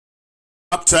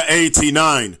Chapter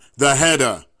 89, the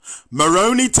header.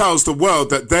 Moroni tells the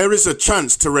world that there is a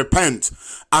chance to repent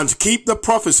and keep the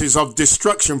prophecies of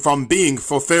destruction from being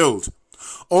fulfilled.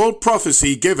 All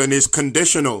prophecy given is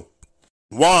conditional.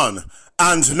 1.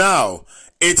 And now,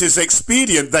 it is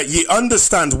expedient that ye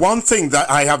understand one thing that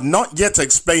I have not yet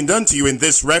explained unto you in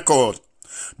this record.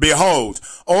 Behold,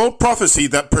 all prophecy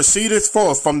that proceedeth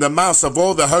forth from the mouths of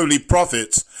all the holy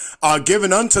prophets are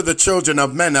given unto the children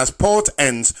of men as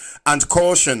portents and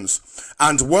cautions,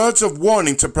 and words of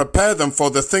warning to prepare them for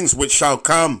the things which shall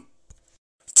come.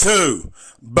 2.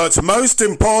 But most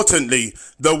importantly,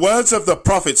 the words of the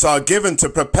prophets are given to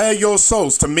prepare your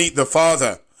souls to meet the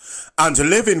Father, and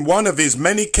live in one of his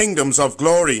many kingdoms of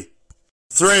glory.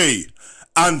 3.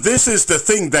 And this is the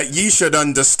thing that ye should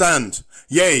understand.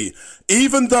 Yea,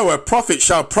 even though a prophet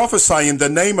shall prophesy in the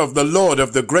name of the Lord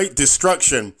of the great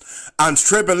destruction and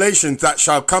tribulations that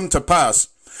shall come to pass,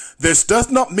 this doth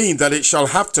not mean that it shall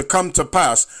have to come to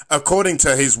pass according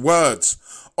to his words.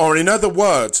 Or in other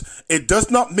words, it does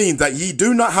not mean that ye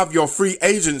do not have your free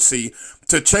agency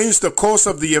to change the course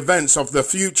of the events of the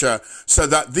future so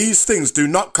that these things do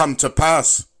not come to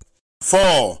pass.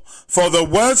 4. For the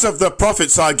words of the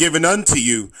prophets are given unto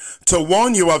you, to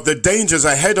warn you of the dangers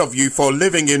ahead of you for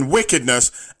living in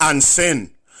wickedness and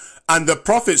sin. And the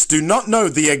prophets do not know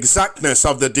the exactness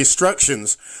of the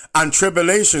destructions and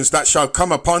tribulations that shall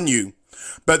come upon you,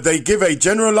 but they give a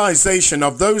generalization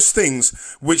of those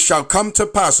things which shall come to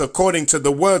pass according to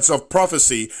the words of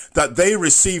prophecy that they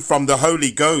receive from the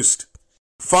Holy Ghost.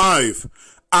 5.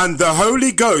 And the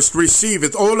Holy Ghost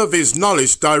receiveth all of his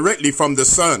knowledge directly from the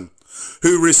Son,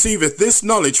 who receiveth this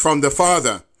knowledge from the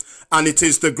Father. And it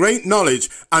is the great knowledge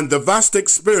and the vast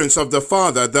experience of the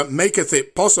Father that maketh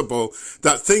it possible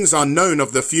that things are known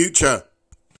of the future.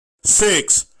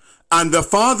 6. And the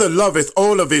Father loveth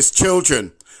all of his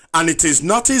children, and it is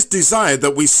not his desire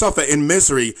that we suffer in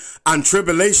misery and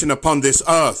tribulation upon this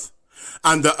earth.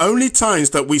 And the only times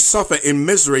that we suffer in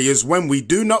misery is when we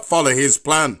do not follow his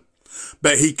plan.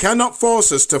 But he cannot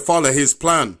force us to follow his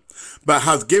plan, but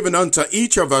hath given unto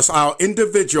each of us our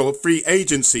individual free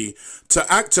agency to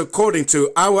act according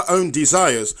to our own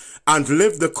desires and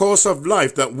live the course of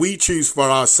life that we choose for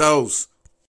ourselves.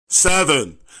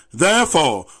 7.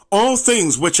 Therefore, all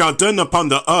things which are done upon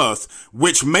the earth,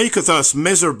 which maketh us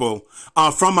miserable,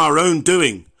 are from our own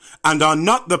doing, and are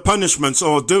not the punishments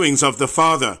or doings of the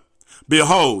Father.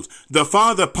 Behold, the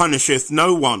Father punisheth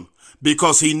no one,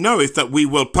 because he knoweth that we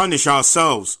will punish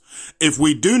ourselves, if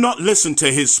we do not listen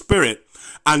to his Spirit,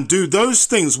 and do those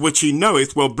things which he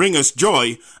knoweth will bring us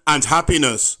joy and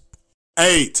happiness.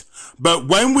 8. But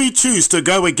when we choose to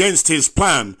go against his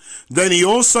plan, then he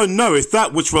also knoweth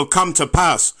that which will come to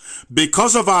pass,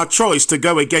 because of our choice to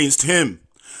go against him.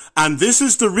 And this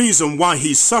is the reason why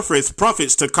he suffereth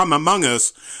prophets to come among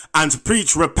us, and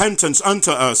preach repentance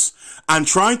unto us, and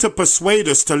try to persuade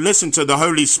us to listen to the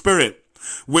Holy Spirit,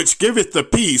 which giveth the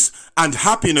peace and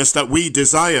happiness that we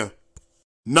desire.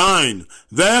 9.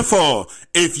 Therefore,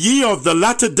 if ye of the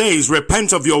latter days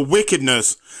repent of your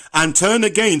wickedness, and turn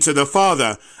again to the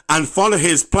Father, and follow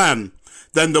his plan,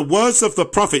 then the words of the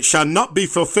prophet shall not be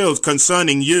fulfilled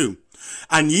concerning you,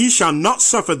 and ye shall not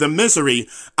suffer the misery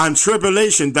and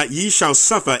tribulation that ye shall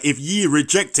suffer if ye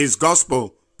reject his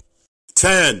gospel.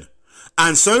 10.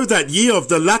 And so that ye of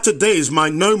the latter days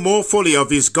might know more fully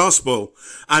of his gospel,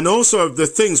 and also of the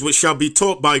things which shall be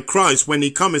taught by Christ when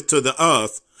he cometh to the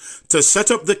earth, to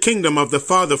set up the kingdom of the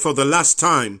Father for the last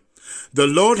time, the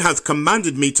Lord hath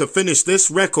commanded me to finish this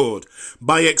record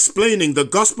by explaining the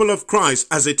gospel of Christ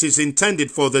as it is intended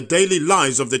for the daily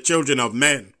lives of the children of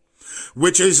men,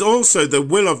 which is also the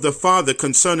will of the Father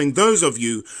concerning those of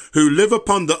you who live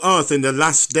upon the earth in the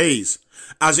last days,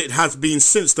 as it hath been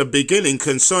since the beginning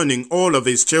concerning all of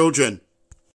his children.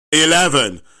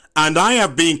 11. And I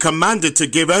have been commanded to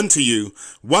give unto you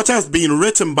what hath been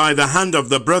written by the hand of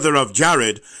the brother of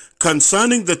Jared,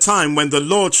 concerning the time when the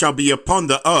Lord shall be upon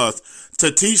the earth,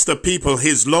 to teach the people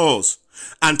his laws,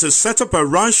 and to set up a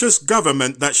righteous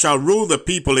government that shall rule the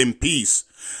people in peace,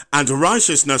 and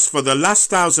righteousness for the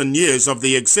last 1,000 years of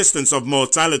the existence of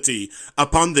mortality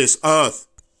upon this earth.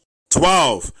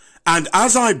 12. And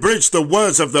as I bridge the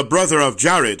words of the brother of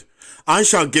Jared, I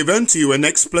shall give unto you an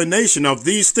explanation of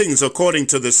these things according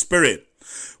to the Spirit,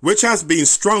 which has been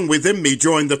strong within me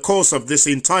during the course of this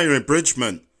entire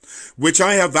abridgment, which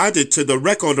I have added to the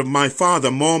record of my father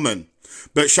Mormon,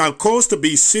 but shall cause to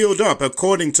be sealed up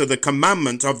according to the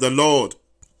commandment of the Lord.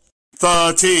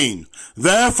 13.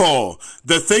 Therefore,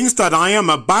 the things that I am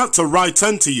about to write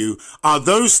unto you are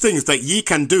those things that ye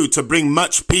can do to bring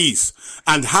much peace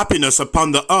and happiness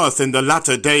upon the earth in the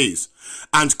latter days,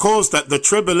 and cause that the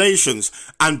tribulations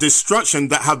and destruction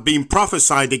that have been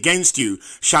prophesied against you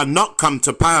shall not come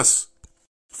to pass.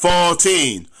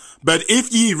 14. But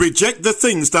if ye reject the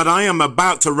things that I am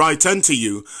about to write unto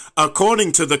you,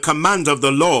 according to the command of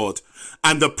the Lord,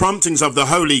 and the promptings of the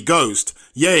Holy Ghost,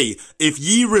 yea, if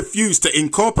ye refuse to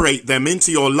incorporate them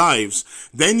into your lives,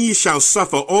 then ye shall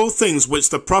suffer all things which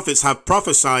the prophets have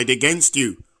prophesied against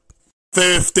you.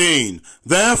 15.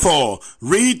 Therefore,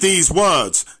 read these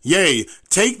words, yea,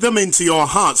 take them into your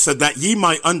hearts, so that ye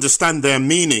might understand their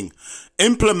meaning.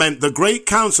 Implement the great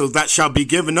counsel that shall be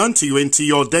given unto you into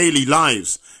your daily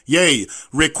lives. Yea,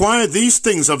 require these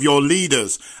things of your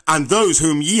leaders, and those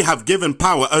whom ye have given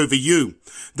power over you,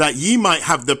 that ye might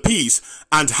have the peace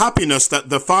and happiness that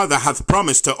the Father hath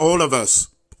promised to all of us.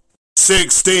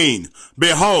 16.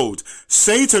 Behold,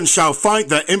 Satan shall fight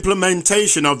the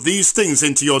implementation of these things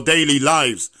into your daily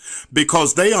lives,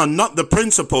 because they are not the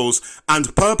principles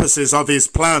and purposes of his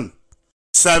plan.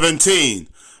 17.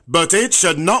 But it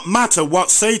should not matter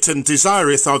what Satan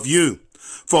desireth of you,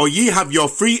 for ye have your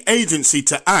free agency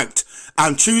to act,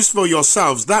 and choose for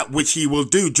yourselves that which ye will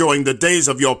do during the days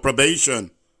of your probation.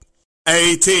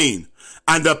 18.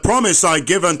 And a promise I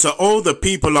give unto all the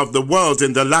people of the world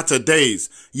in the latter days,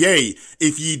 yea,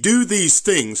 if ye do these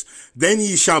things, then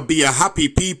ye shall be a happy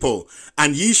people,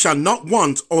 and ye shall not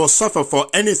want or suffer for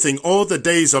anything all the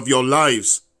days of your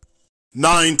lives.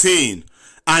 19.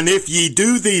 And if ye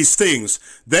do these things,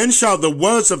 then shall the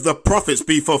words of the prophets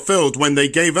be fulfilled when they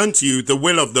gave unto you the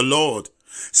will of the Lord,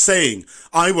 saying,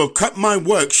 I will cut my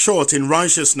work short in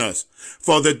righteousness,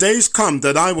 for the days come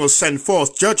that I will send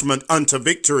forth judgment unto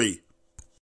victory.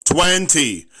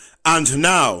 20. And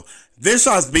now, this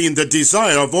hath been the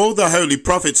desire of all the holy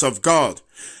prophets of God,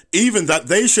 even that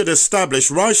they should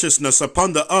establish righteousness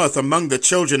upon the earth among the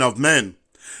children of men.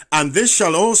 And this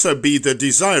shall also be the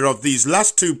desire of these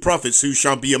last two prophets who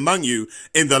shall be among you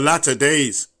in the latter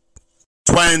days.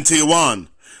 21.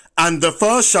 And the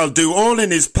first shall do all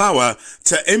in his power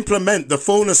to implement the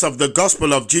fullness of the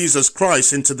gospel of Jesus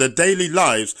Christ into the daily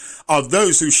lives of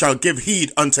those who shall give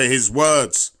heed unto his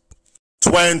words.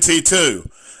 22.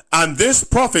 And this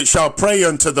prophet shall pray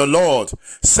unto the Lord,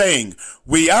 saying,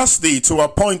 We ask thee to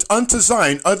appoint unto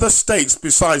Zion other stakes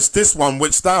besides this one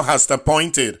which thou hast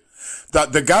appointed,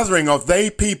 that the gathering of thy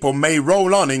people may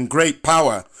roll on in great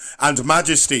power and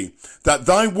majesty, that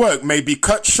thy work may be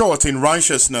cut short in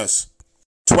righteousness.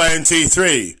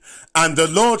 23. And the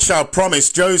Lord shall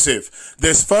promise Joseph,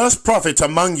 this first prophet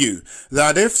among you,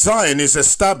 that if Zion is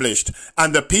established,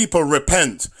 and the people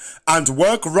repent, and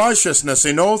work righteousness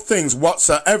in all things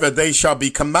whatsoever they shall be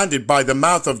commanded by the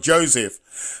mouth of Joseph,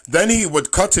 then he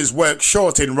would cut his work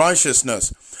short in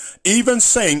righteousness, even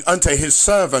saying unto his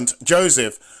servant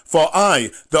Joseph, For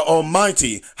I, the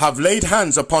Almighty, have laid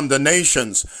hands upon the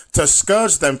nations, to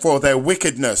scourge them for their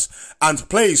wickedness, and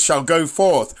plagues shall go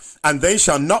forth, and they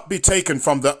shall not be taken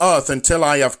from the earth until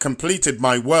I have completed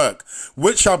my work,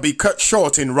 which shall be cut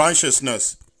short in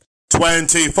righteousness.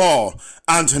 24.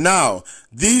 And now,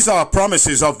 these are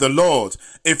promises of the Lord,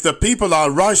 if the people are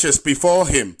righteous before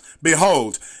him.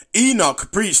 Behold,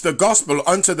 Enoch preached the gospel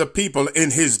unto the people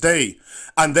in his day,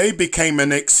 and they became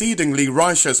an exceedingly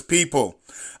righteous people.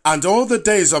 And all the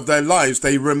days of their lives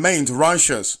they remained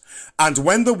righteous. And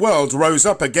when the world rose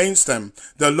up against them,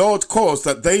 the Lord caused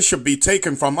that they should be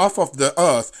taken from off of the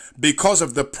earth, because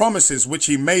of the promises which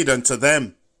he made unto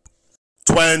them.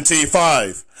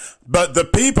 25. But the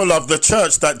people of the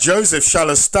church that Joseph shall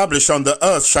establish on the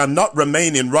earth shall not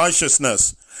remain in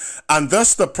righteousness, and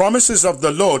thus the promises of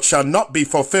the Lord shall not be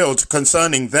fulfilled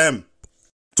concerning them.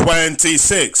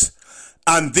 26.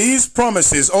 And these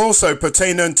promises also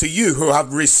pertain unto you who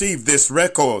have received this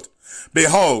record.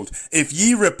 Behold, if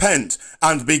ye repent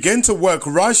and begin to work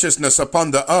righteousness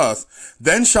upon the earth,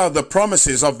 then shall the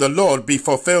promises of the Lord be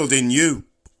fulfilled in you.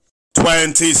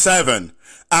 27.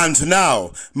 And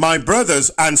now, my brothers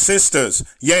and sisters,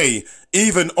 yea,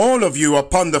 even all of you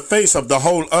upon the face of the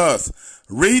whole earth,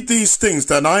 read these things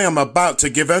that I am about to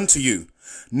give unto you.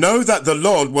 Know that the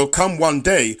Lord will come one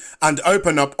day and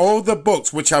open up all the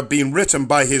books which have been written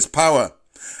by his power,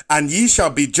 and ye shall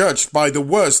be judged by the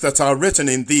words that are written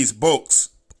in these books.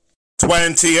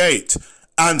 28.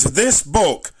 And this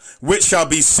book, which shall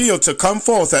be sealed to come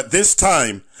forth at this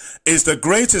time, is the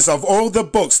greatest of all the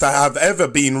books that have ever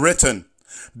been written,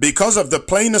 because of the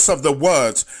plainness of the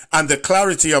words and the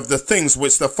clarity of the things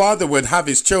which the Father would have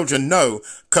his children know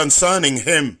concerning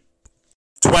him.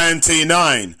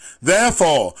 29.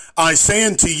 Therefore, I say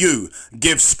unto you,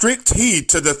 give strict heed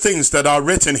to the things that are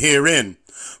written herein,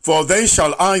 for they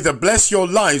shall either bless your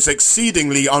lives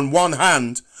exceedingly on one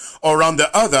hand, or on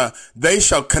the other, they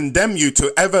shall condemn you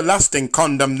to everlasting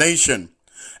condemnation.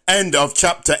 End of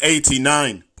chapter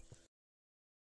 89.